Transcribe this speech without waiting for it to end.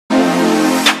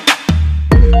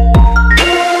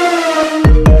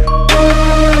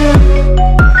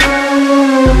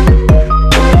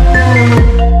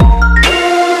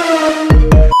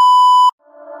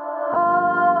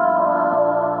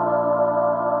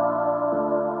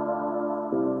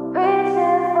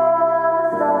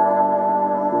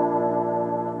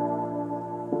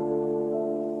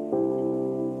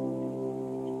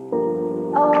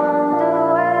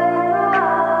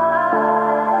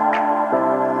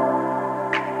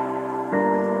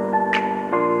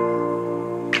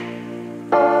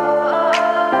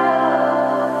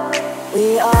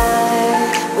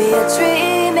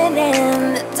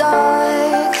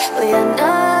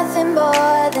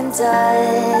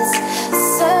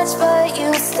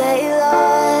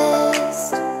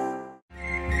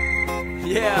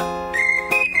Yeah,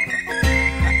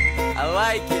 I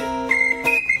like it.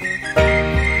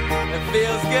 It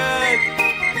feels good.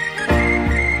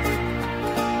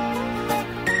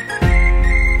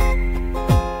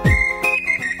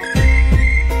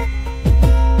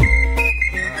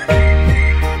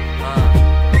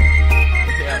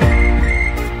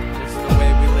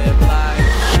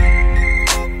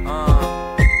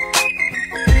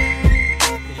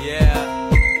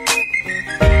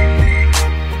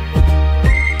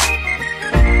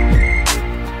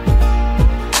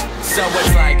 So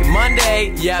it's like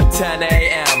Monday, yep, 10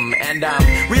 a.m. And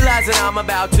I'm realizing I'm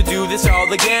about to do this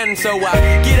all again. So I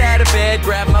get out of bed,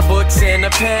 grab my books and a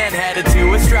pen, headed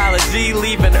to astrology,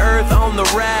 leaving Earth on the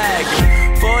rag.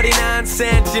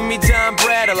 49-cent Jimmy John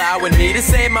bread, allowing me to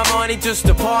save my money just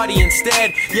to party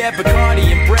instead. Yeah, Bacardi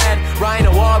and bread,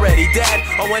 Rhino already dead.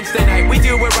 On Wednesday night we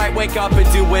do it right, wake up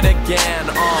and do it again.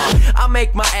 I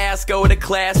make my ass go to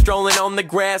class, strolling on the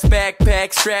grass,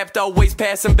 backpack strapped, always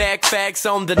passing back facts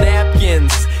on the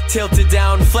napkins. Tilted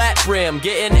down, flat brim,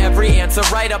 getting every answer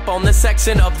right up on the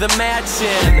section of the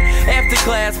matching. After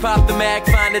class, pop the Mac,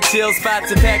 find a chill spot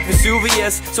to pack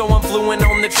Vesuvius. So I'm fluent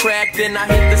on the track, then I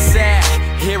hit the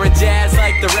sack. Hearing jazz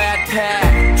like the Rat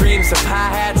Pack, dreams of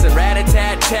hi-hats and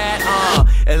rat-a-tat-tat.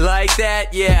 And like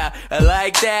that, yeah, I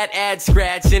like that. Add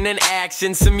scratching and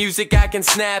action, some music I can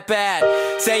snap at.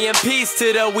 Saying peace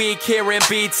to the weak, hearing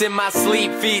beats in my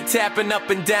sleep, feet tapping up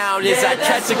and down as I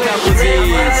catch a couple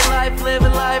Z's.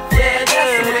 Living life, yeah,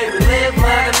 that's the way we live.